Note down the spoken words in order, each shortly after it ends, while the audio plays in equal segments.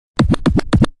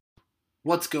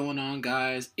What's going on,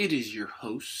 guys? It is your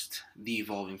host, the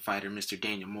Evolving Fighter, Mr.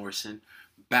 Daniel Morrison,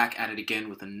 back at it again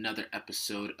with another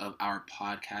episode of our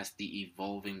podcast, The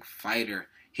Evolving Fighter,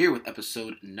 here with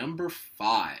episode number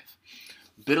 5.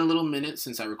 Been a little minute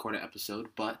since I recorded an episode,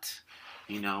 but,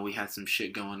 we had some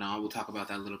shit going on. We'll talk about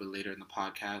that a little bit later in the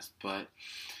podcast, but,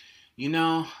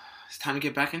 it's time to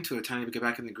get back into it. Time to get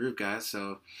back in the groove, guys.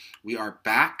 So, we are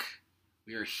back.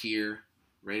 We are here,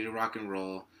 ready to rock and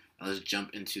roll. Let's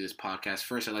jump into this podcast.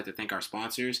 First, I'd like to thank our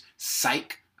sponsors.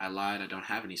 Psych. I lied. I don't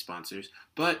have any sponsors.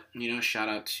 But, shout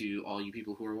out to all you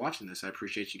people who are watching this. I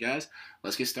appreciate you guys.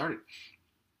 Let's get started.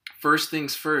 First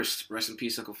things first. Rest in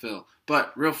peace, Uncle Phil.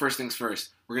 But real first things first.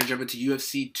 We're going to jump into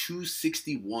UFC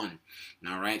 261.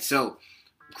 All right. So,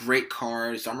 great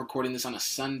card. So, I'm recording this on a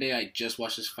Sunday. I just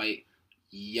watched this fight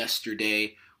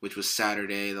yesterday, which was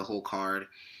Saturday, the whole card.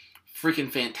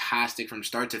 Freaking fantastic from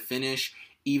start to finish.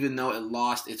 Even though it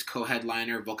lost its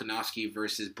co-headliner, Volkanovski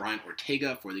versus Brian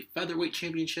Ortega for the featherweight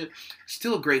championship,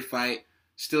 still a great fight.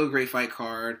 Still a great fight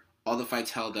card. All the fights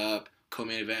held up.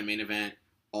 Co-main event, main event,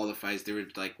 all the fights. There were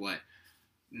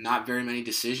not very many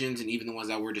decisions, and even the ones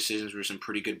that were decisions were some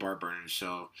pretty good bar burners.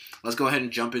 So let's go ahead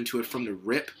and jump into it from the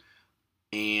rip.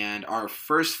 And our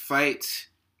first fight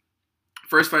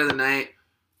of the night,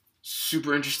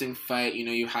 super interesting fight.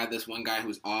 You had this one guy who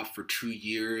was off for 2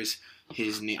 years.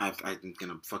 His name, I'm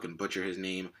going to fucking butcher his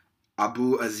name.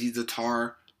 Abu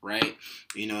Azizatar, right?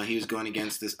 He was going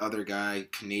against this other guy,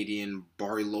 Canadian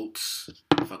Barry Lotz.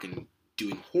 Fucking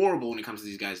doing horrible when it comes to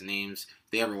these guys' names.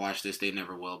 If they ever watch this, they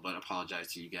never will, but I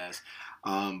apologize to you guys.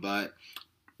 But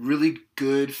really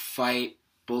good fight.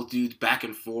 Both dudes back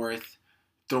and forth,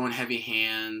 throwing heavy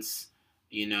hands.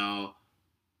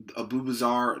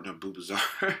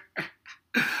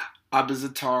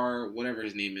 Abizatar, whatever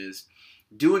his name is,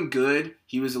 doing good.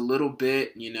 He was a little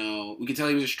bit, we could tell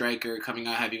he was a striker, coming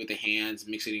out heavy with the hands,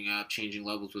 mixing it up, changing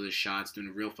levels with his shots, doing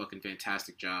a real fucking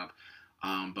fantastic job.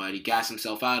 But he gassed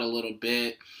himself out a little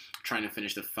bit, trying to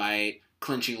finish the fight,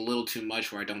 clinching a little too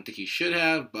much where I don't think he should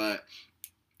have, but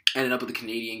ended up with the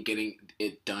Canadian getting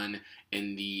it done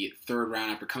in the third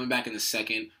round after coming back in the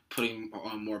second, putting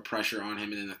more pressure on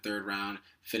him, and in the third round,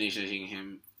 finishing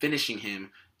him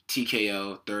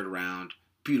TKO, third round.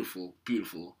 Beautiful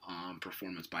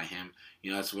performance by him.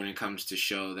 That's when it comes to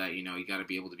show that, you got to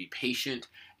be able to be patient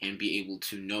and be able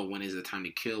to know when is the time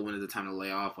to kill, when is the time to lay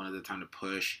off, when is the time to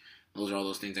push. Those are all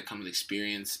those things that come with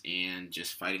experience and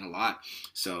just fighting a lot.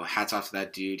 So hats off to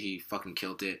that dude. He fucking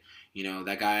killed it.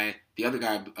 That guy, the other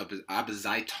guy,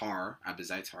 Abizatar, I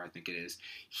think it is,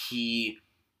 he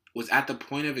was at the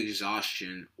point of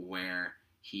exhaustion where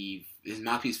his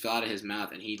mouthpiece fell out of his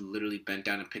mouth and he literally bent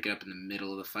down and picked it up in the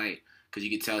middle of the fight. Because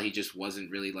you could tell he just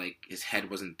wasn't really, his head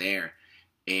wasn't there.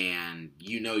 And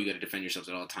you got to defend yourselves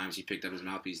at all times. He picked up his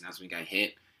mouthpiece, and that's when he got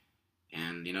hit.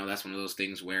 And, that's one of those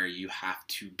things where you have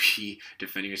to be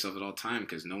defending yourself at all times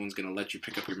because no one's going to let you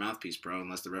pick up your mouthpiece, bro,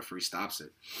 unless the referee stops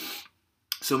it.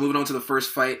 So moving on to the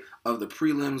first fight of the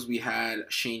prelims, we had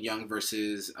Shane Young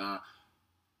versus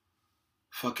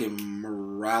fucking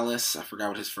Morales. I forgot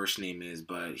what his first name is,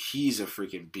 but he's a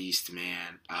freaking beast,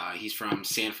 man. He's from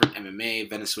Sanford MMA,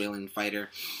 Venezuelan fighter.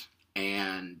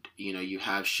 And, you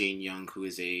have Shane Young, who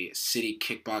is a city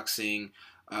kickboxing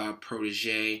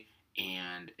protege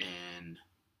and an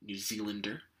New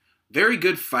Zealander. Very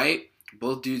good fight.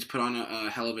 Both dudes put on a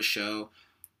hell of a show.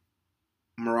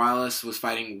 Morales was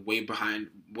fighting way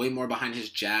more behind his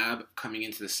jab coming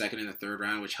into the second and the third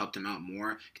round, which helped him out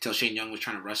more. You could tell Shane Young was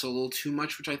trying to wrestle a little too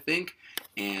much, which I think.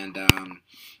 And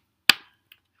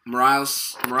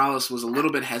Morales was a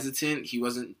little bit hesitant. He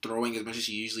wasn't throwing as much as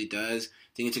he usually does.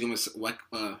 I think it took him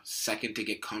a second to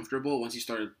get comfortable. Once he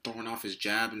started throwing off his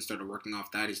jab and started working off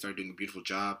that, he started doing a beautiful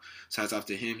job. So hats off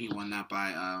to him. He won that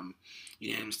by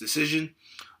unanimous decision.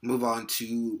 Move on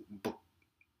to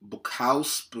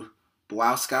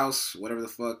Błaszkaus, whatever the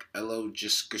fuck, Elo.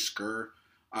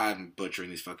 I'm butchering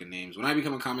these fucking names. When I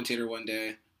become a commentator one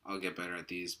day, I'll get better at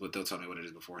these, but they'll tell me what it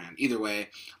is beforehand. Either way,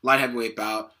 light heavyweight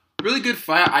bout. Really good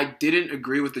fight. I didn't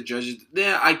agree with the judges.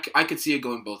 Yeah, I could see it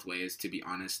going both ways, to be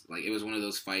honest. It was one of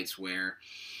those fights where,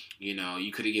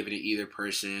 you could have given it either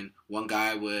person. One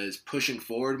guy was pushing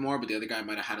forward more, but the other guy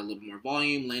might have had a little more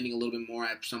volume, landing a little bit more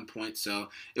at some point. So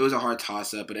it was a hard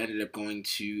toss-up, but ended up going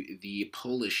to the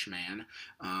Polish man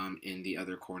in the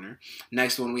other corner.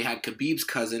 Next one, we had Khabib's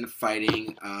cousin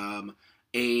fighting I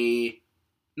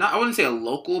wouldn't say a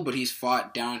local, but he's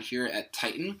fought down here at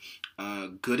Titan,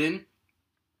 Gooden.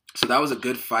 So that was a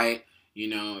good fight.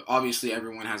 Obviously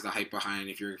everyone has the hype behind.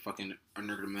 If you're fucking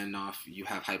Nurmagomedov, you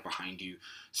have hype behind you.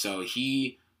 So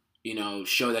he,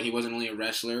 showed that he wasn't only a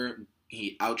wrestler,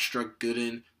 He outstruck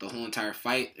Gooden the whole entire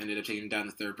fight. Ended up taking him down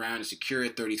the third round to secure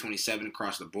it, 30-27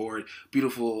 across the board.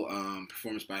 Beautiful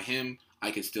performance by him.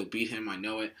 I could still beat him. I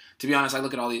know it. To be honest, I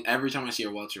look at all these. Every time I see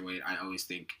a welterweight, I always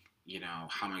think,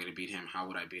 how am I going to beat him? How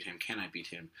would I beat him? Can I beat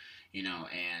him?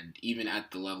 And even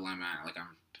at the level I'm at, like,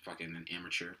 I'm fucking an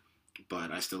amateur. But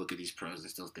I still look at these pros and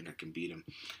still think I can beat them.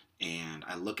 And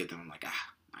I look at them, I'm like,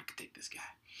 I could take this guy.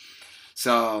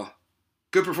 So,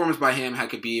 good performance by him.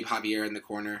 Khabib, Javier in the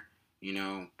corner.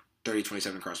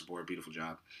 30-27 across the board. Beautiful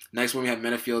job. Next one, we have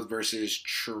Menafield versus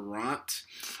Trant.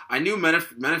 I knew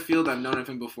Menafield. I've known of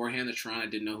him beforehand. The Trant, I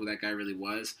didn't know who that guy really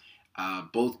was.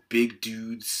 Both big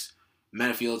dudes.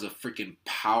 Menafield's a freaking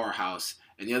powerhouse.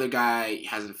 And the other guy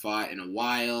hasn't fought in a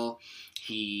while.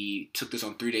 He took this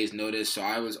on 3 days' notice, so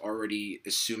I was already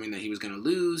assuming that he was going to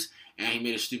lose. And he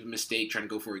made a stupid mistake trying to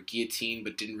go for a guillotine,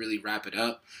 but didn't really wrap it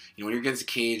up. When you're against a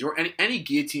cage or any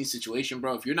guillotine situation,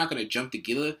 bro, if you're not going to jump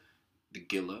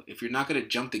if you're not going to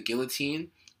jump the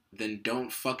guillotine, then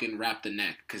don't fucking wrap the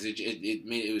neck, because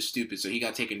it was stupid. So he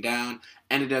got taken down,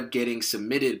 ended up getting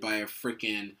submitted by a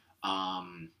freaking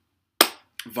Von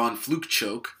Fluke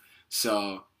choke.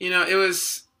 So, it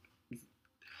was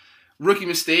rookie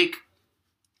mistake.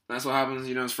 That's what happens,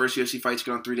 his first UFC fight, you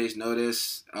get on 3 days'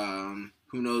 notice.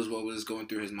 Who knows what was going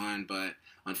through his mind, but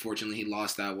unfortunately he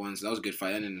lost that one. So that was a good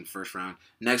fight. Ended in the first round.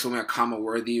 Next one, we got Kama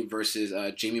Worthy versus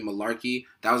Jamie Malarkey.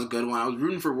 That was a good one. I was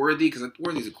rooting for Worthy because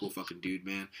Worthy's a cool fucking dude,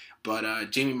 man.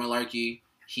 But Jamie Malarkey,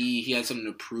 he had something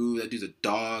to prove. That dude's a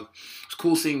dog. It's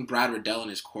cool seeing Brad Riddell in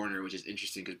his corner, which is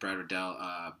interesting because Brad Riddell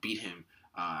beat him,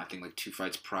 I think, like 2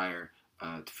 fights prior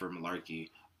for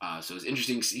Malarkey. So it's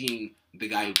interesting seeing the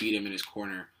guy who beat him in his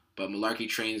corner. But Malarkey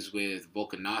trains with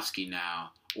Volkanovski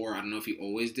now, or I don't know if he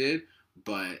always did,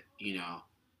 but,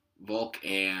 Volk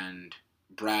and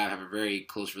Brad have a very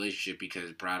close relationship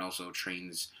because Brad also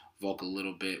trains Volk a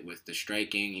little bit with the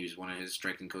striking. He was one of his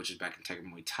striking coaches back in Tiger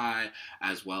Muay Thai,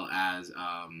 as well as,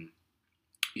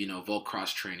 Volk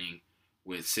cross-training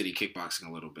with City Kickboxing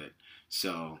a little bit.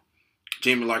 So,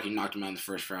 Jamie Malarkey knocked him out in the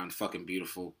first round. Fucking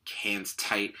beautiful. Hands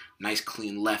tight. Nice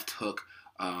clean left hook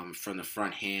from the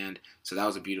front hand. So that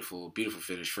was a beautiful, beautiful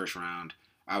finish first round.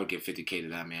 I would give 50K to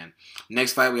that, man.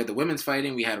 Next fight, we had the women's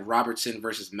fighting. We had Robertson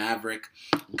versus Maverick.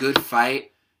 Good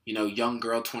fight. Young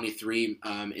girl, 23,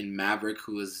 in Maverick,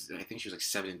 who was, I think she was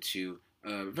like 7-2.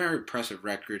 Very impressive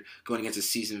record, going against a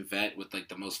seasoned vet with like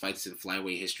the most fights in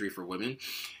flyweight history for women.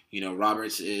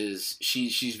 Roberts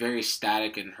she's very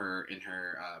static in her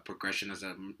progression as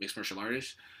a mixed martial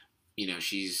artist.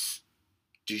 She's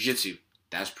jiu-jitsu.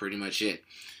 That's pretty much it.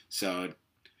 So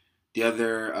the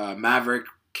other Maverick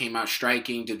came out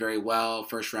striking, did very well.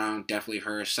 First round, definitely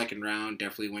her. Second round,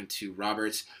 definitely went to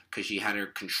Roberts because she had her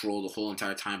control the whole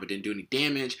entire time but didn't do any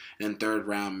damage. And then third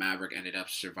round, Maverick ended up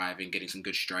surviving, getting some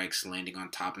good strikes, landing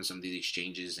on top in some of these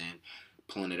exchanges and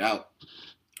pulling it out.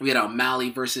 We had O'Malley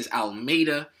versus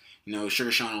Almeida.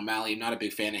 Sugar Sean O'Malley, I'm not a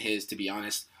big fan of his, to be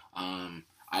honest.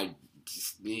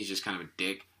 He's just kind of a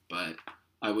dick, but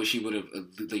I wish he would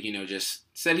have, just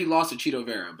said he lost to Cheeto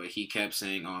Vera, but he kept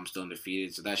saying, I'm still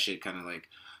undefeated. So that shit kind of,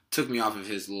 took me off of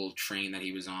his little train that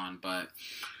he was on. But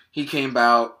he came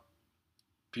out,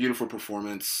 beautiful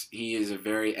performance. He is a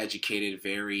very educated,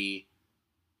 very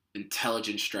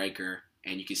intelligent striker,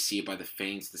 and you can see it by the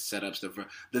feints, the setups.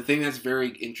 The thing that's very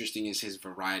interesting is his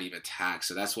variety of attacks.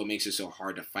 So that's what makes it so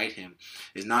hard to fight him,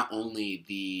 is not only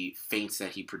the feints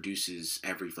that he produces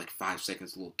every 5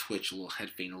 seconds, a little twitch, a little head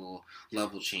feint, a little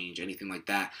level change, anything like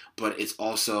that, but it's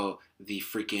also the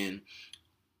freaking,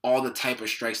 all the type of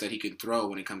strikes that he can throw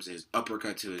when it comes to his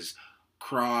uppercut, to his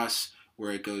cross,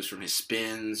 where it goes from his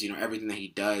spins, everything that he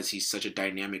does. He's such a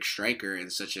dynamic striker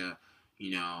and such a,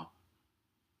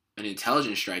 an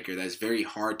intelligent striker that's very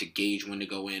hard to gauge when to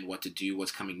go in, what to do,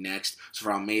 what's coming next. So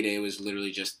for Almeida, it was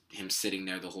literally just him sitting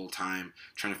there the whole time,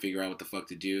 trying to figure out what the fuck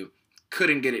to do.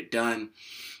 Couldn't get it done.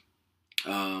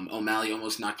 O'Malley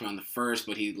almost knocked him out in the first,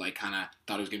 but he kind of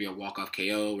thought it was going to be a walk-off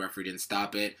KO. Referee didn't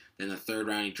stop it. Then the third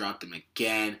round, he dropped him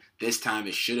again. This time,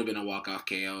 it should have been a walk-off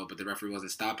KO, but the referee wasn't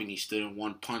stopping. He stood in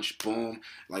one punch, boom.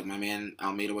 My man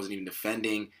Almeida wasn't even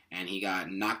defending, and he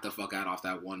got knocked the fuck out off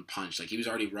that one punch. He was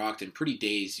already rocked and pretty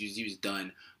dazed. He was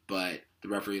done, but the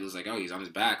referee was like, oh, he's on his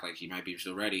back. He might be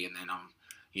still ready. And then,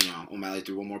 O'Malley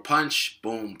threw one more punch,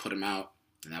 boom, put him out,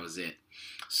 and that was it.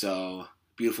 So,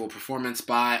 beautiful performance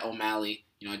by O'Malley.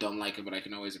 I don't like it, but I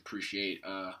can always appreciate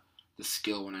the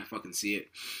skill when I fucking see it.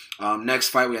 Next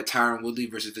fight, we had Tyron Woodley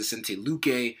versus Vicente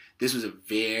Luque. This was a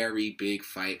very big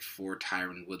fight for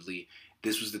Tyron Woodley.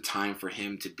 This was the time for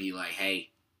him to be like, hey,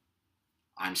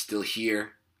 I'm still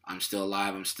here. I'm still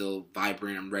alive. I'm still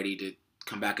vibrant. I'm ready to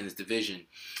come back in this division.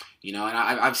 You know, and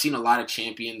I've seen a lot of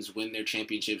champions win their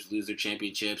championships, lose their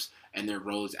championships, and their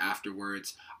roads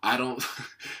afterwards. I don't.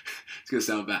 It's gonna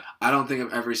sound bad. I don't think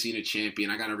I've ever seen a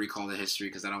champion. I gotta recall the history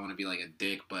because I don't want to be like a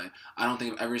dick, but I don't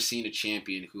think I've ever seen a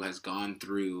champion who has gone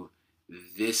through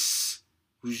this,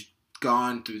 who's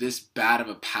gone through this bad of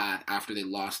a path after they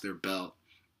lost their belt.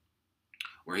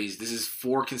 Where this is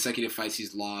 4 consecutive fights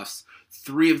he's lost.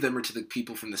 3 of them are to the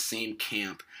people from the same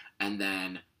camp, and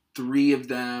then 3 of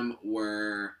them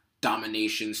were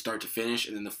domination start to finish,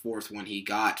 and then the 4th one he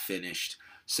got finished.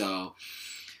 So,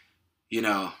 you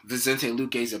know, Vicente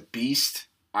Luque is a beast.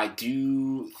 I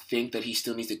do think that he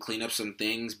still needs to clean up some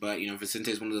things, but, you know,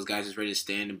 Vicente is one of those guys who's ready to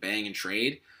stand and bang and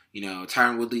trade. You know,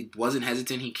 Tyron Woodley wasn't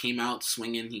hesitant. He came out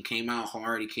swinging. He came out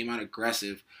hard. He came out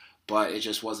aggressive, but it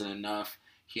just wasn't enough.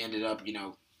 He ended up, you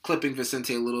know, clipping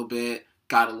Vicente a little bit,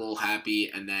 got a little happy,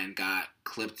 and then got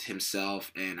clipped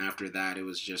himself, and after that, it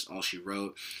was just all she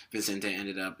wrote. Vicente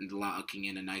ended up locking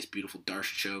in a nice, beautiful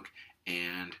Darce choke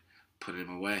and put him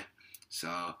away.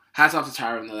 So, hats off to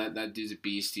Tyron, though. That dude's a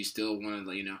beast. He's still one of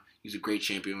the, you know, he was a great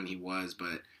champion when he was,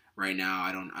 but right now,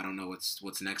 I don't know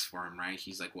what's next for him, right?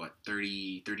 He's like, what,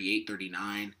 30, 38,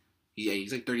 39? Yeah,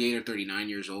 he's like 38 or 39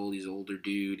 years old. He's an older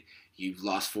dude. You've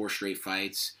lost 4 straight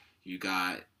fights. You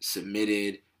got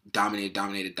submitted,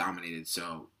 dominated.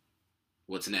 So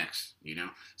what's next, you know?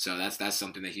 So that's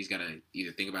something that he's got to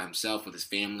either think about himself with his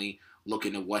family, look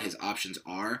into what his options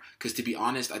are. Because to be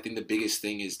honest, I think the biggest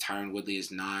thing is Tyron Woodley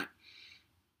is not...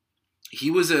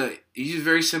 He's a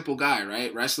very simple guy,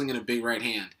 right? Wrestling in a big right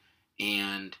hand.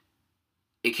 And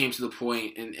it came to the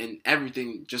point, and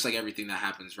everything, just like everything that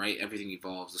happens, right? Everything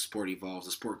evolves. The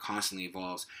sport constantly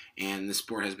evolves. And the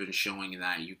sport has been showing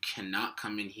that you cannot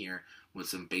come in here with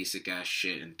some basic ass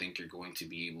shit and think you're going to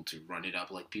be able to run it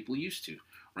up like people used to,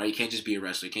 right? You can't just be a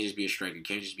wrestler. You can't just be a striker. You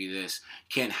can't just be this.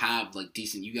 You can't have like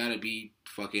decent. You gotta be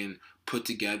fucking put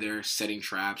together, setting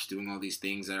traps, doing all these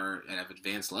things that are at an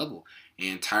advanced level.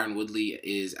 And Tyron Woodley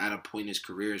is at a point in his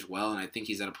career as well, and I think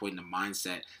he's at a point in the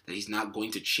mindset that he's not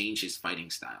going to change his fighting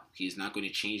style. He is not going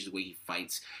to change the way he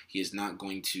fights. He is not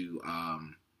going to.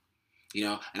 You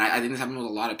know, and I think this happens with a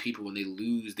lot of people. When they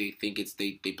lose, they think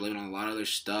they blame it on a lot of other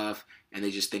stuff, and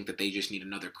they just think that they just need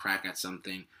another crack at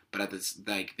something. But at this,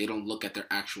 like, they don't look at their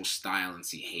actual style and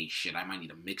see, hey, shit, I might need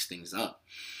to mix things up.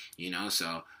 You know,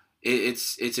 so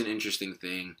it's an interesting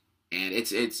thing, and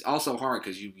it's also hard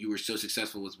because you were so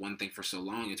successful with one thing for so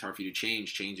long. It's hard for you to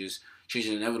change. Change is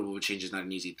inevitable, but change is not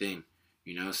an easy thing.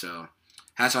 You know, so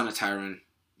hats on to Tyron.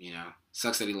 You know,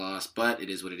 sucks that he lost, but it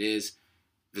is what it is.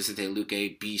 Vicente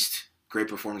Luque, beast. Great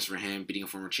performance for him, beating a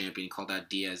former champion. He called out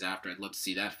Diaz after. I'd love to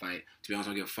see that fight. To be honest,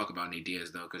 I don't give a fuck about Nate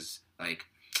Diaz, though, because, like,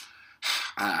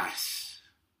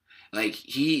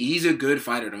 he's a good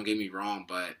fighter, don't get me wrong,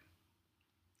 but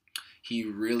he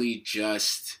really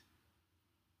just,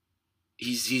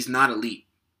 he's not elite.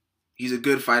 He's a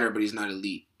good fighter, but he's not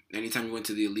elite. Anytime he went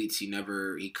to the elites,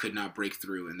 he could not break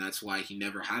through, and that's why he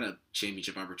never had a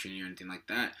championship opportunity or anything like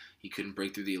that. He couldn't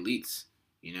break through the elites.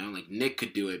 You know, like Nick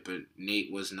could do it, but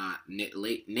Nate is not an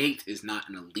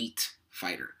elite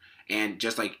fighter. And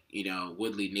just like, you know,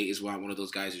 Woodley, Nate is one of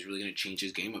those guys who's really going to change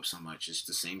his game up so much. It's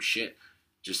the same shit,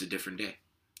 just a different day.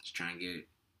 Just try and get it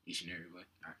each and every way.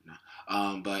 All right, no.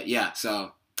 But yeah,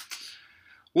 so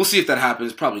we'll see if that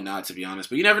happens. Probably not, to be honest.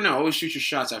 But you never know. Always shoot your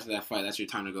shots after that fight. That's your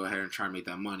time to go ahead and try and make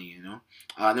that money, you know.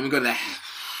 Then we go to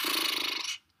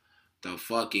the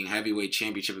fucking heavyweight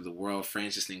championship of the world,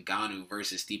 Francis Ngannou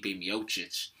versus Stipe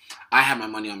Miocic. I had my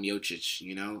money on Miocic,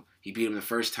 you know. He beat him the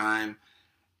first time,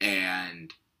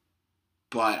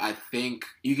 but I think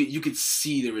you could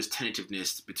see there was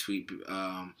tentativeness with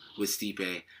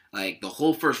Stipe. Like, the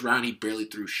whole first round, he barely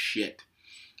threw shit.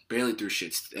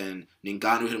 And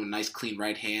Ngannou hit him a nice, clean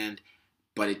right hand,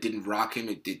 but it didn't rock him.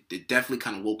 It definitely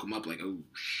kind of woke him up like, oh,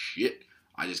 shit,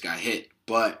 I just got hit.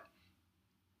 But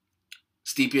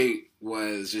Stipe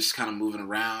was just kind of moving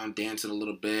around, dancing a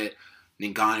little bit.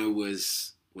 Ngannou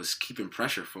was keeping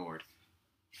pressure forward,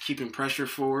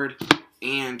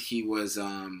 and he was,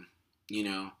 you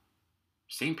know,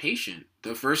 staying patient.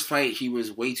 The first fight, he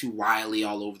was way too wily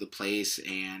all over the place,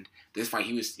 and this fight,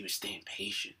 he was staying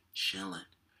patient, chilling.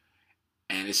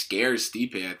 And it scared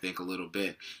Stipe, I think, a little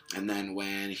bit. And then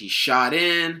when he shot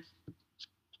in,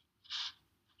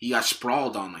 he got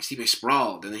sprawled on, like Stipe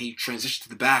sprawled, and then he transitioned to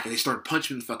the back, and they started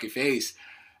punching him in the fucking face,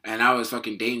 and that was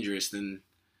fucking dangerous. Then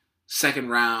second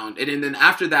round, and then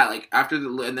after that,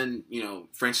 and then, you know,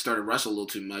 Francis started to wrestle a little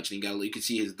too much, and you could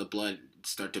see the blood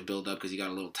start to build up because he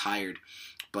got a little tired.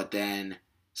 But then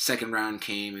second round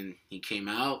came, and he came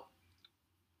out,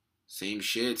 same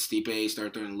shit. Stipe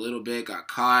started throwing a little bit, got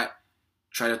caught,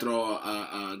 tried to throw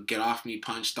a get off me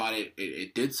punch, thought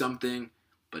it did something,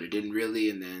 but it didn't really,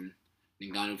 and then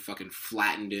Ngannou fucking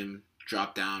flattened him,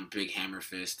 dropped down, big hammer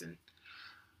fist, and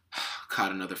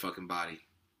caught another fucking body.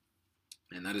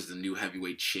 And that is the new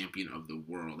heavyweight champion of the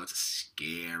world. That's a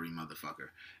scary motherfucker.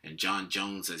 And John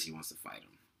Jones says he wants to fight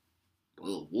him.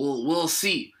 We'll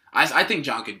see. I think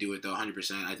John could do it though,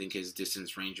 100%. I think his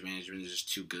distance range management is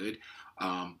just too good.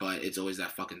 But it's always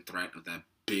that fucking threat of that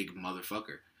big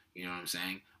motherfucker. You know what I'm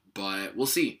saying? But we'll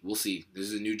see. We'll see. This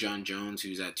is a new John Jones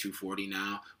who's at 240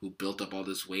 now, who built up all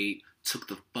this weight, took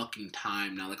the fucking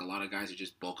time. Not like a lot of guys who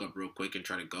just bulk up real quick and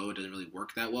try to go. It doesn't really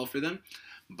work that well for them.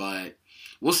 But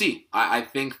we'll see. I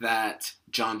think that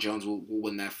John Jones will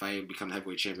win that fight and become the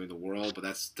heavyweight champion of the world. But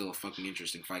that's still a fucking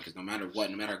interesting fight because no matter what,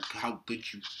 no matter how good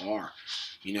you are,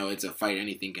 you know, it's a fight.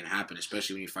 Anything can happen,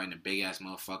 especially when you're fighting a big-ass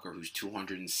motherfucker who's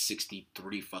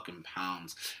 263 fucking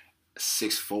pounds,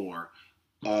 6'4",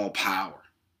 all power.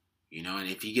 You know, and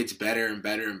if he gets better and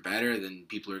better and better, then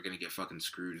people are going to get fucking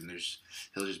screwed. And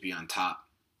he'll just be on top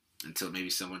until maybe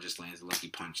someone just lands a lucky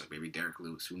punch, like maybe Derek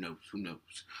Lewis. Who knows? Who knows?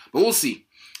 But we'll see.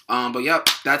 But, yep,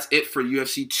 that's it for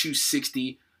UFC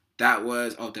 260. That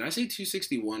was, oh, did I say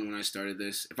 261 when I started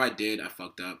this? If I did, I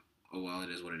fucked up. Oh, well, it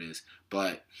is what it is.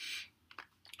 But,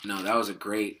 no, that was a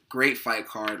great fight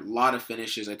card. A lot of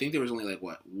finishes. I think there was only, like,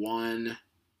 what, one,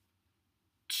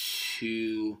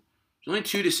 two... There's only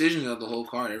 2 decisions of the whole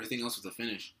card. Everything else was a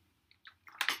finish.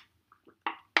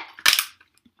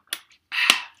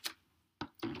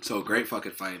 So, great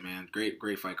fucking fight, man. Great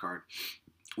fight card.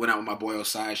 Went out with my boy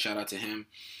Osai. Shout out to him.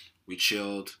 We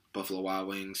chilled. Buffalo Wild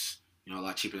Wings. You know, a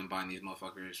lot cheaper than buying these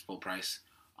motherfuckers. Full price.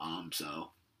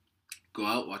 So, go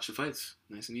out, watch the fights.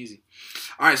 Nice and easy.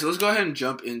 All right, so let's go ahead and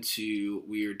jump into...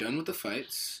 We're done with the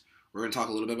fights. We're going to talk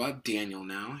a little bit about Daniel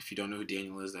now. If you don't know who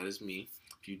Daniel is, that is me.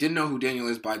 If you didn't know who Daniel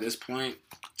is by this point,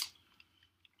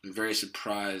 I'm very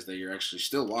surprised that you're actually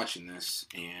still watching this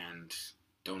and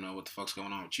don't know what the fuck's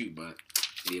going on with you, but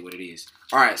it is what it is.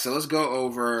 Alright, so let's go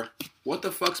over what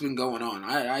the fuck's been going on.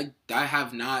 I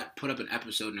have not put up an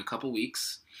episode in a couple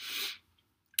weeks.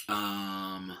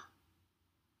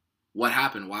 What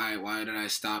happened? Why did I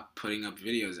stop putting up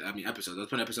videos? I mean, episodes. I was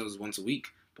putting episodes once a week.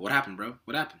 But what happened, bro?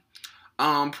 What happened?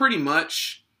 Pretty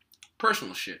much...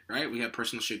 personal shit, right? We had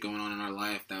personal shit going on in our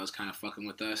life that was kind of fucking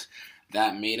with us.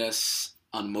 That made us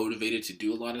unmotivated to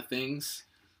do a lot of things.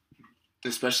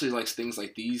 Especially like things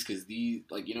like these, because these,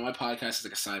 like, you know, my podcast is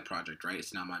like a side project, right?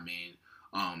 It's not my main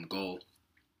goal.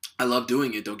 I love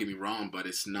doing it, don't get me wrong, but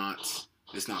it's not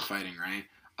fighting, right?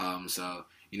 So,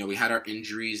 you know, we had our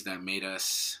injuries that made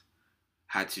us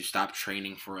had to stop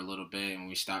training for a little bit. And when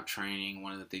we stopped training,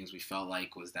 one of the things we felt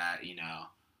like was that, you know,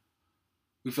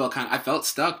 I felt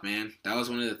stuck, man. That was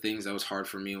one of the things that was hard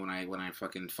for me when I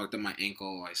fucking fucked up my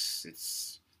ankle.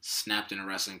 It's snapped in a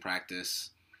wrestling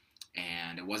practice,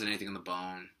 and it wasn't anything on the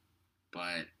bone,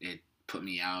 but it put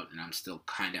me out, and I'm still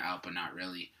kind of out, but not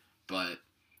really. But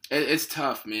it's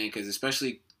tough, man, because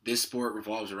especially this sport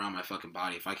revolves around my fucking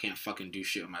body. If I can't fucking do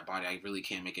shit with my body, I really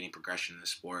can't make any progression in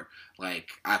this sport, like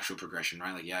actual progression,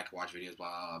 right? Like, yeah, I can watch videos, blah,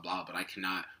 blah, blah, but I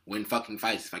cannot win fucking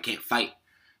fights if I can't fight.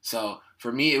 So,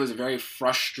 for me, it was a very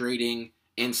frustrating,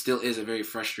 and still is a very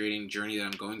frustrating journey that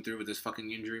I'm going through with this fucking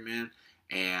injury, man.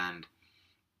 And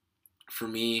for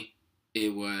me,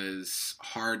 it was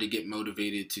hard to get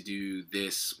motivated to do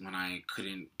this when I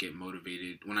couldn't get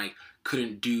motivated, when I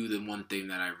couldn't do the one thing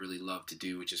that I really love to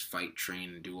do, which is fight,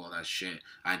 train, and do all that shit.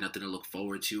 I had nothing to look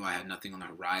forward to. I had nothing on the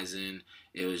horizon.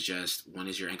 It was just, when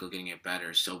is your ankle getting it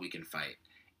better so we can fight?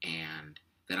 And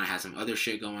then I had some other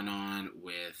shit going on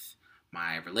with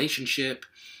my relationship.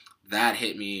 That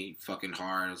hit me fucking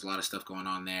hard. There's a lot of stuff going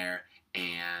on there.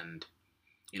 And,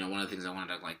 you know, one of the things I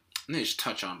wanted to, like, just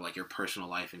touch on, like, your personal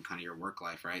life and kind of your work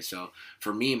life, right? So,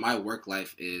 for me, my work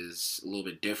life is a little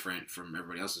bit different from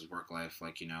everybody else's work life.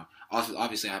 Like, you know, also,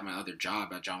 obviously, I have my other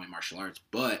job at John Wayne Martial Arts,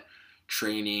 but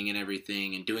training and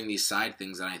everything and doing these side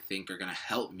things that I think are going to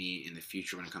help me in the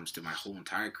future when it comes to my whole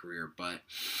entire career. But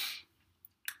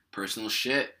personal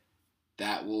shit,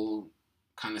 that will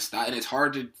kind of stop. And it's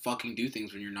hard to fucking do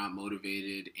things when you're not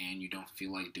motivated and you don't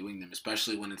feel like doing them,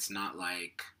 especially when it's not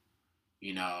like,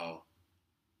 you know,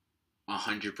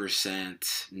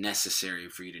 100% necessary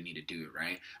for you to need to do it,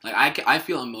 right? Like, I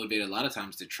feel unmotivated a lot of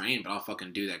times to train, but I'll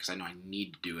fucking do that because I know I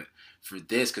need to do it. For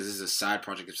this, because this is a side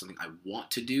project of something I want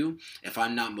to do, if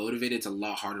I'm not motivated, it's a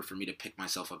lot harder for me to pick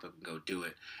myself up and go do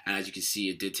it. And as you can see,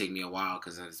 it did take me a while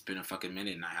because it's been a fucking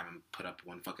minute and I haven't put up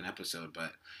one fucking episode,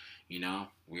 but, you know,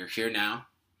 we're here now.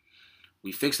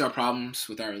 We fixed our problems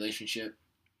with our relationship.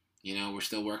 You know, we're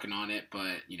still working on it,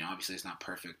 but, you know, obviously it's not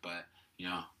perfect, but, you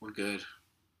know, we're good.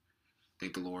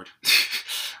 Thank the Lord.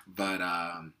 But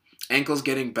ankle's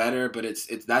getting better, but it's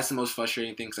that's the most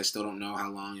frustrating thing because I still don't know how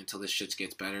long until this shit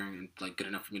gets better and like good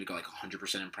enough for me to go like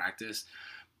 100% in practice.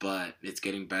 But it's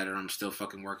getting better. I'm still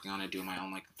fucking working on it, doing my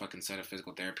own like fucking set of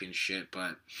physical therapy and shit.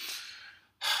 But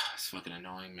it's fucking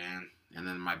annoying, man. And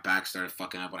then my back started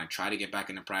fucking up when I tried to get back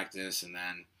into practice, and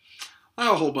then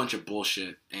a whole bunch of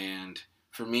bullshit. And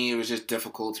for me, it was just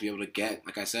difficult to be able to get,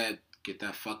 like I said, get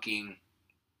that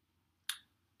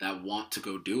want to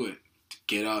go do it. To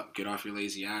get up, get off your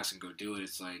lazy ass and go do it.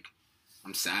 It's like,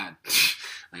 I'm sad.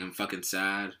 Like, I'm fucking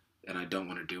sad, and I don't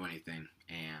want to do anything.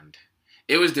 And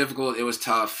it was difficult. It was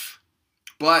tough.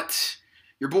 But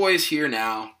your boy is here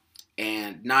now,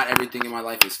 and not everything in my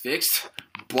life is fixed.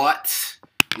 But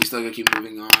we still gotta keep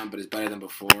moving on, but it's better than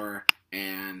before.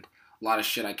 And a lot of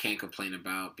shit I can't complain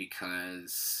about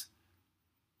because,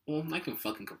 well, I can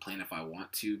fucking complain if I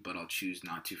want to, but I'll choose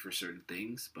not to for certain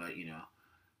things. But, you know,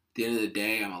 at the end of the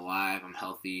day, I'm alive, I'm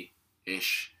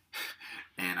healthy-ish,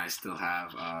 and I still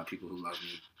have people who love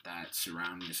me that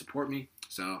surround me and support me.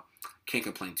 So, can't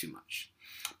complain too much.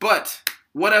 But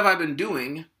what have I been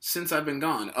doing since I've been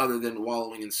gone other than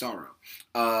wallowing in sorrow?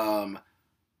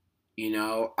 You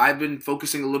know, I've been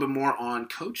focusing a little bit more on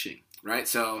coaching, right?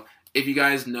 So if you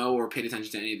guys know or paid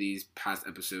attention to any of these past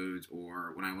episodes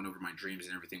or when I went over my dreams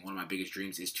and everything, one of my biggest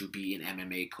dreams is to be an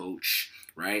MMA coach,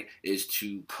 right? Is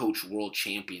to coach world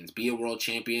champions. Be a world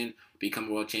champion, become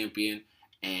a world champion,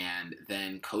 and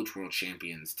then coach world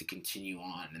champions to continue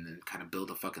on and then kind of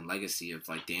build a fucking legacy of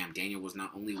like, damn, Daniel was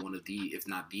not only one of the, if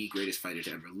not the greatest fighter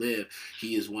to ever live,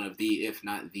 he is one of the, if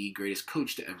not the greatest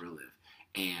coach to ever live.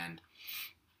 And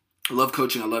I love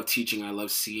coaching, I love teaching, I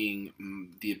love seeing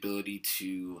the ability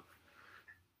to,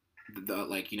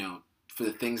 like, you know, for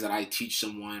the things that I teach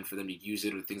someone, for them to use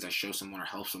it, or the things I show someone or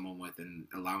help someone with, and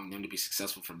allowing them to be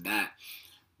successful from that,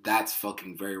 that's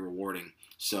fucking very rewarding.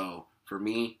 So for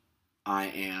me,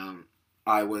 I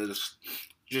was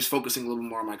just focusing a little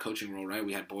more on my coaching role, right?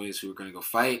 We had boys who were going to go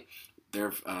fight.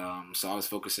 So I was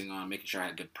focusing on making sure I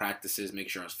had good practices, making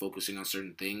sure I was focusing on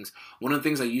certain things. One of the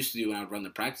things I used to do when I would run the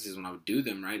practices, when I would do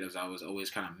them, right, is I was always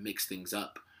kind of mix things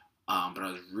up. But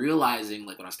I was realizing,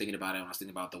 like when I was thinking about it, when I was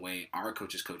thinking about the way our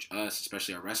coaches coach us,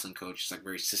 especially our wrestling coach, it's like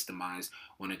very systemized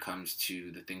when it comes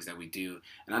to the things that we do.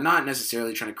 And I'm not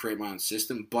necessarily trying to create my own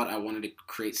system, but I wanted to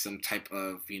create some type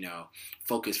of, you know,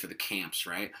 focus for the camps,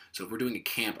 right? So if we're doing a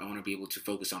camp, I want to be able to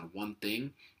focus on one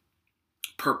thing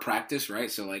per practice, right?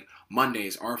 So like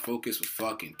Mondays, our focus was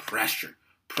fucking pressure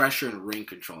and ring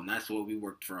control, and that's what we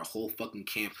worked for a whole fucking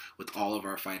camp with all of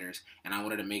our fighters. And I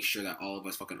wanted to make sure that all of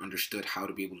us fucking understood how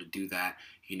to be able to do that,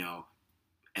 you know,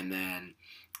 and then,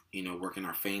 you know, working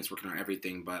our feints, working our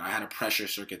everything. But I had a pressure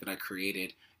circuit that I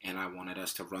created, and I wanted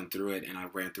us to run through it, and I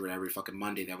ran through it every fucking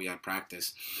Monday that we had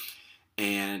practice.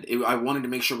 And I wanted to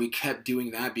make sure we kept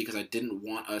doing that because I didn't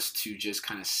want us to just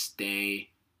kind of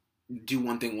do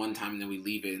one thing one time and then we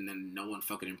leave it and then no one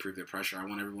fucking improve their pressure. I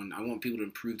want people to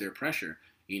improve their pressure,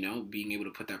 you know, being able to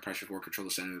put that pressure forward, control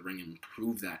the center of the ring and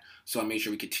improve that. So I made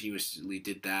sure we continuously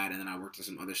did that, and then I worked on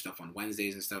some other stuff on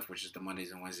Wednesdays and stuff, which is the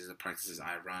Mondays and Wednesdays of practices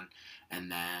I run. And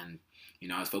then, you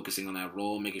know, I was focusing on that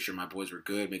role, making sure my boys were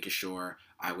good, making sure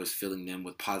I was filling them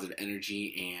with positive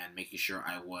energy, and making sure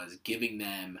I was giving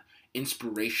them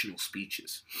inspirational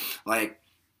speeches. Like,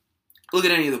 look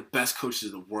at any of the best coaches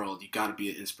in the world. You got to be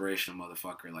an inspirational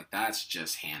motherfucker. Like, that's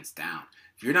just hands down.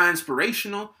 If you're not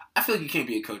inspirational, I feel like you can't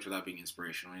be a coach without being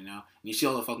inspirational, you know? And you see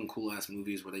all the fucking cool-ass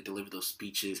movies where they deliver those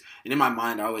speeches. And in my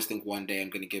mind, I always think one day I'm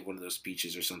going to give one of those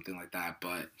speeches or something like that.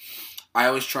 But I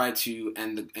always try to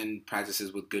end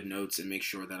practices with good notes and make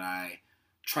sure that I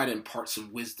try to impart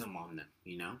some wisdom on them,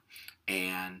 you know?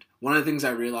 And one of the things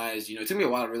I realized, you know, it took me a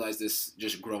while to realize this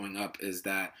just growing up, is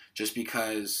that just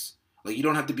because, like, you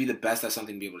don't have to be the best at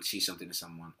something to be able to teach something to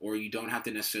someone, or you don't have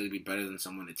to necessarily be better than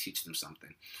someone to teach them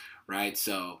something, right?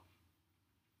 So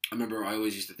I remember I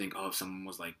always used to think, oh, if someone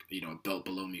was like, you know, a belt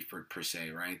below me per se,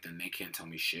 right, then they can't tell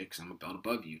me shit because I'm a belt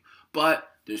above you. But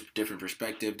there's different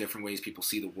perspective, different ways people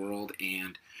see the world,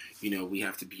 and, you know, we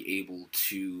have to be able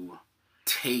to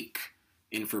take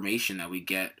information that we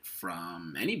get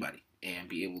from anybody and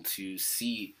be able to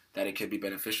see that it could be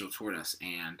beneficial toward us.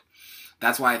 And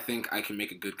that's why I think I can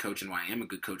make a good coach, and why I am a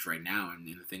good coach right now, and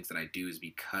the things that I do is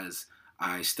because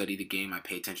I study the game, I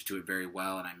pay attention to it very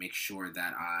well, and I make sure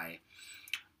that I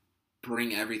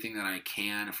bring everything that I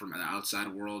can from the outside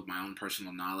world, my own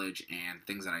personal knowledge and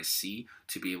things that I see,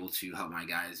 to be able to help my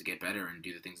guys get better and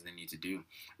do the things that they need to do,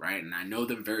 right? And I know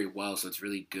them very well, so it's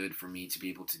really good for me to be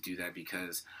able to do that,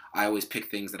 because I always pick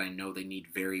things that I know they need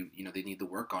they need to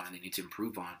work on and they need to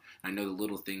improve on. And I know the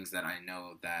little things that I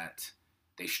know that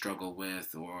they struggle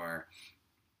with, or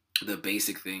the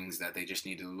basic things that they just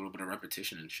need a little bit of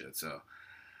repetition and shit. So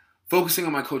focusing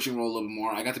on my coaching role a little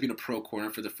more. I got to be in a pro corner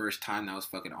for the first time. That was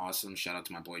fucking awesome. Shout out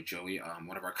to my boy Joey.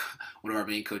 One of our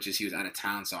main coaches. He was out of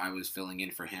town, so I was filling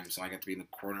in for him. So I got to be in the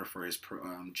corner for his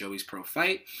Joey's pro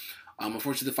fight.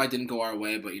 Unfortunately, the fight didn't go our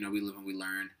way, but we live and we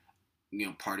learn.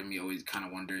 Part of me always kind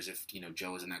of wonders if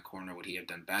Joe was in that corner, would he have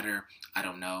done better? I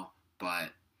don't know, but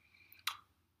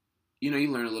you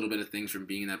learn a little bit of things from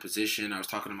being in that position. I was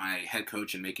talking to my head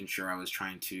coach and making sure I was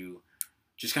trying to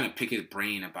just kind of pick his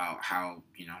brain about how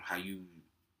you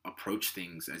approach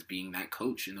things as being that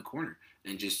coach in the corner,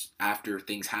 and just after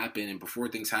things happen and before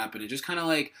things happen, and just kind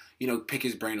of pick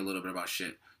his brain a little bit about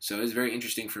shit. So it was very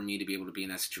interesting for me to be able to be in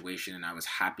that situation, and I was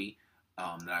happy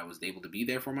that I was able to be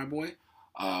there for my boy.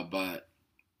 But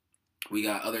we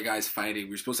got other guys fighting.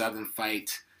 We were supposed to have them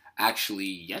fight actually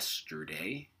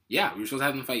yesterday. Yeah, we were supposed to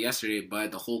have them fight yesterday,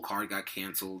 but the whole card got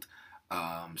canceled.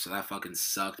 So that fucking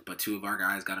sucked. But two of our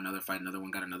guys got another fight. Another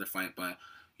one got another fight. But,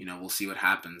 we'll see what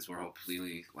happens. We're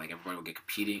hopefully, everybody will get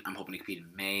competing. I'm hoping to compete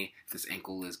in May. If this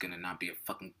ankle is going to not be a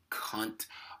fucking cunt.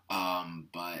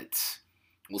 But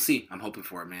we'll see. I'm hoping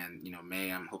for it, man.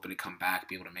 May, I'm hoping to come back,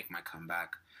 be able to make my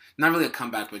comeback. Not really a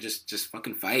comeback, but just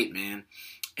fucking fight, man.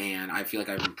 And I feel like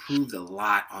I've improved a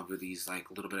lot over these,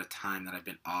 little bit of time that I've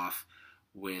been off,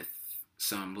 with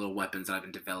some little weapons that I've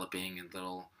been developing and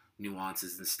little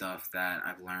nuances and stuff that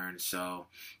I've learned. So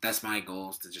that's my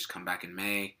goal, is to just come back in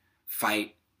May,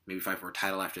 fight, maybe fight for a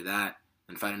title after that,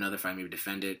 and fight another fight, maybe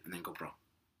defend it, and then go pro.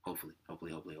 Hopefully.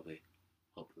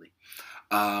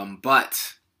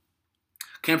 But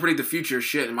can't predict the future.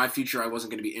 Shit, in my future, I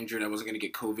wasn't going to be injured. I wasn't going to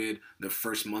get COVID the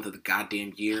first month of the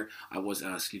goddamn year. I was,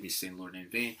 saying Lord in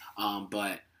vain.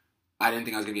 But I didn't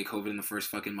think I was going to get COVID in the first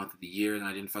fucking month of the year, and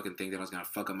I didn't fucking think that I was going to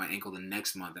fuck up my ankle the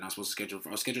next month. And I was scheduled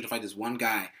to fight this one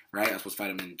guy, right? I was supposed to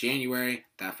fight him in January.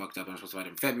 That fucked up. And I was supposed to fight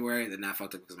him in February. Then that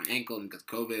fucked up because of my ankle and because of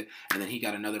COVID. And then he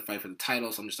got another fight for the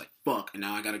title, so I'm just like, fuck. And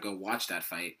now I got to go watch that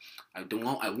fight. I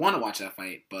want to watch that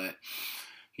fight, but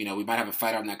we might have a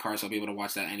fight on that card, so I'll be able to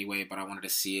watch that anyway. But I wanted to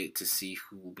see it to see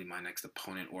who will be my next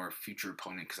opponent or future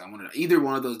opponent, because either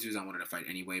one of those dudes I wanted to fight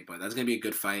anyway. But that's going to be a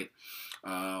good fight.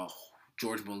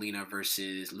 George Molina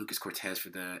versus Lucas Cortez for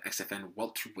the XFN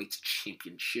Welterweight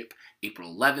Championship,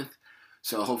 April 11th.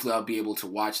 So hopefully I'll be able to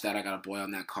watch that. I got a boy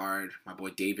on that card. My boy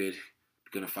David,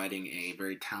 going to fighting a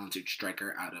very talented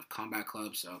striker out of Combat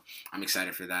Club. So I'm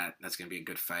excited for that. That's going to be a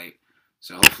good fight.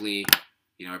 So hopefully,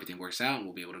 everything works out and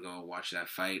we'll be able to go watch that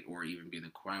fight, or even be in the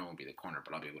corner. I won't be in the corner,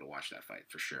 but I'll be able to watch that fight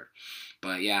for sure.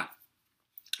 But yeah.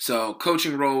 So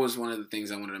coaching role was one of the things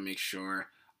I wanted to make sure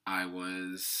I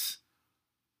was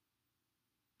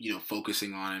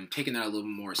focusing on and taking that a little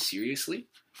more seriously,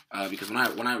 because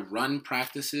when I run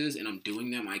practices and I'm doing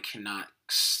them, I cannot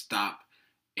stop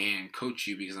and coach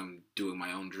you because I'm doing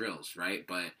my own drills, right?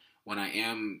 But when I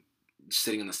am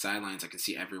sitting on the sidelines, I can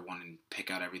see everyone and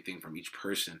pick out everything from each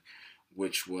person,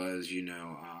 which was,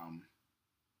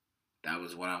 that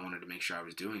was what I wanted to make sure I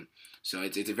was doing. So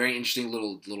it's a very interesting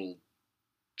little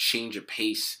change of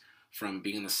pace from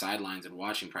being on the sidelines and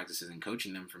watching practices and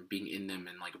coaching them, from being in them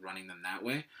and running them that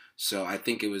way. So I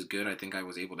think it was good. I think I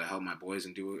was able to help my boys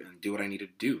and do what I needed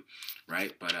to do,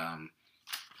 right? But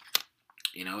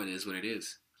it is what it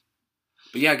is.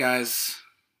 But yeah, guys,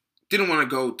 didn't want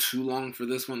to go too long for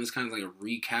this one. This kind of like a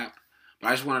recap, but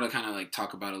I just wanted to kind of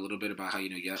talk about a little bit about how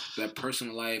you have that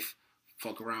personal life,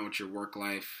 fuck around with your work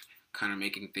life, kind of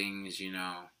making things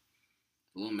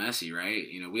a little messy, right?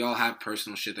 We all have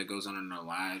personal shit that goes on in our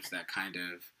lives that kind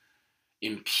of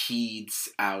impedes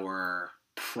our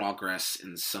progress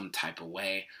in some type of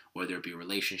way, whether it be a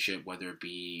relationship, whether it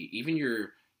be even your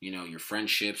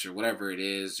friendships or whatever it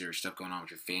is, or stuff going on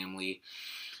with your family.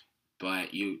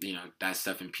 But that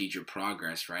stuff impedes your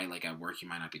progress, right? Like at work, you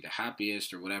might not be the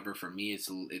happiest or whatever. For me,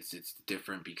 it's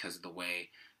different because of the way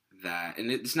that, and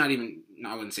it's not even,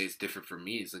 I wouldn't say it's different for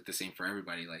me, it's the same for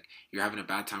everybody. Like, you're having a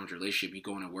bad time with your relationship, you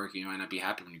go into work, you might not be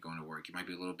happy when you go into work, you might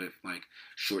be a little bit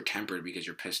short-tempered because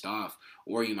you're pissed off,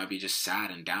 or you might be just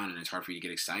sad and down and it's hard for you to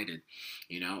get excited,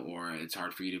 or it's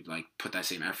hard for you to put that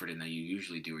same effort in that you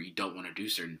usually do, or you don't want to do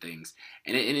certain things,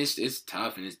 and it's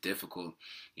tough and it's difficult.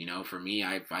 For me,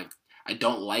 I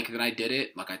don't like that I did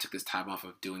it. I took this time off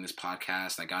of doing this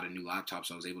podcast. I got a new laptop,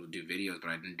 so I was able to do videos, but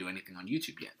I didn't do anything on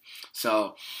YouTube yet.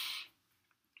 So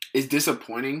it's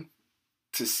disappointing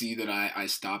to see that I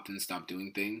stopped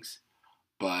doing things,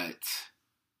 but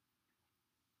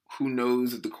who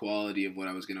knows if the quality of what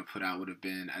I was going to put out would have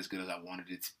been as good as I wanted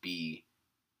it to be,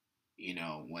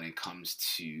 when it comes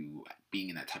to being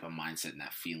in that type of mindset and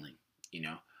that feeling,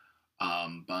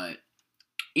 but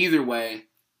either way,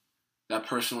 that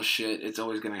personal shit, it's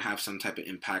always going to have some type of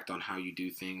impact on how you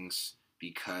do things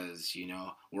because, you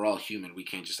know, we're all human. We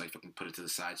can't just like fucking put it to the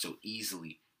side so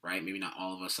easily, right? Maybe not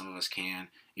all of us. Some of us can.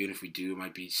 Even if we do, it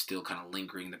might be still kind of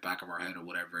lingering in the back of our head or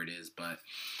whatever it is. But at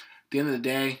the end of the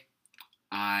day,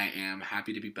 I am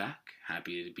happy to be back.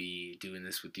 Happy to be doing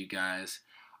this with you guys.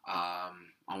 I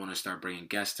want to start bringing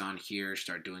guests on here,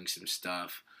 start doing some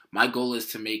stuff. My goal is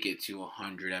to make it to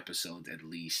 100 episodes at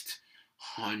least.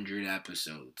 100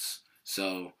 episodes.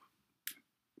 So,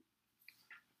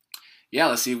 yeah,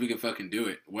 let's see if we can fucking do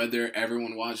it. Whether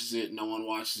everyone watches it, no one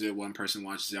watches it, one person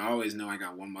watches it. I always know I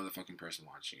got one motherfucking person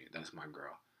watching it. That's my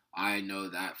girl. I know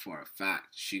that for a fact.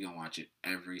 She gonna watch it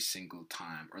every single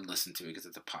time or listen to it because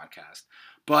it's a podcast.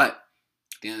 But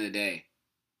at the end of the day,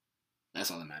 that's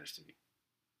all that matters to me.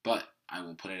 But I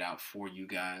will put it out for you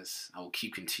guys. I will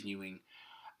keep continuing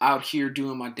out here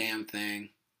doing my damn thing.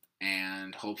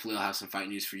 And hopefully I'll have some fight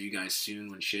news for you guys soon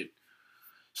when shit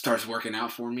starts working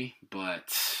out for me.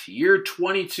 But year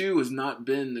 22 has not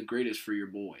been the greatest for your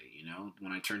boy, you know.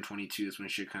 When I turned 22 is when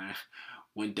shit kind of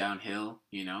went downhill,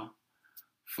 you know.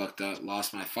 Fucked up,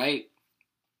 lost my fight,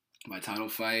 my title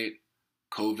fight,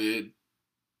 COVID,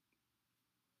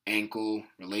 ankle,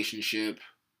 relationship.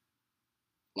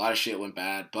 A lot of shit went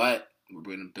bad, but we're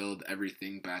going to build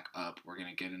everything back up. We're going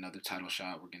to get another title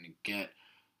shot. We're going to get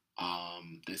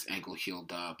this ankle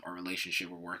healed up. Our relationship,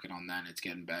 we're working on that, and it's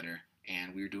getting better.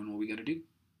 And we're doing what we got to do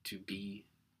to be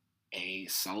a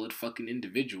solid fucking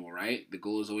individual, right? The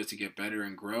goal is always to get better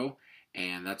and grow,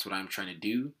 and that's what I'm trying to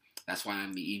do. That's why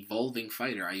I'm the evolving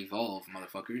fighter. I evolve,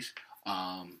 motherfuckers.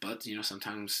 But, you know,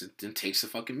 sometimes it takes a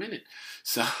fucking minute.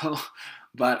 So,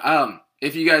 but,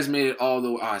 if you guys made it all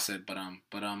the way, I said, shout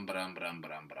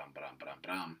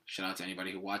out to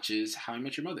anybody who watches How I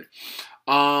Met Your Mother.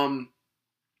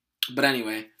 But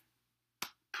anyway,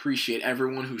 appreciate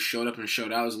everyone who showed up and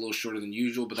showed out. It was a little shorter than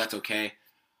usual, but that's okay.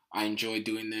 I enjoy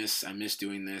doing this. I miss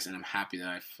doing this, and I'm happy that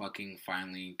I fucking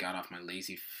finally got off my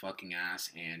lazy fucking ass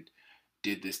and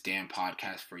did this damn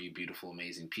podcast for you beautiful,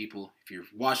 amazing people. If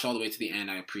you've watched all the way to the end,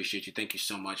 I appreciate you. Thank you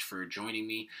so much for joining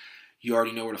me. You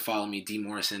already know where to follow me, D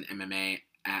Morrison MMA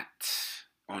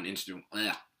on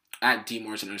Instagram. At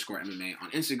 @DMorrison_MMA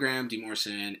on Instagram, D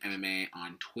Morrison MMA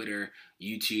on Twitter,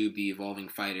 YouTube, The Evolving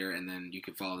Fighter, and then you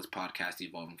can follow this podcast, The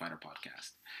Evolving Fighter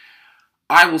Podcast.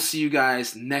 I will see you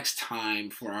guys next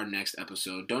time for our next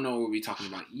episode. Don't know what we'll be talking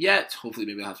about yet. Hopefully,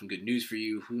 maybe I'll have some good news for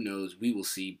you. Who knows? We will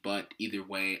see. But either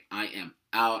way, I am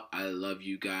out. I love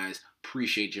you guys.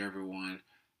 Appreciate you, everyone.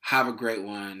 Have a great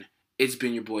one. It's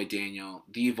been your boy, Daniel,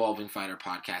 The Evolving Fighter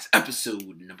Podcast,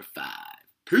 episode number 5.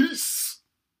 Peace.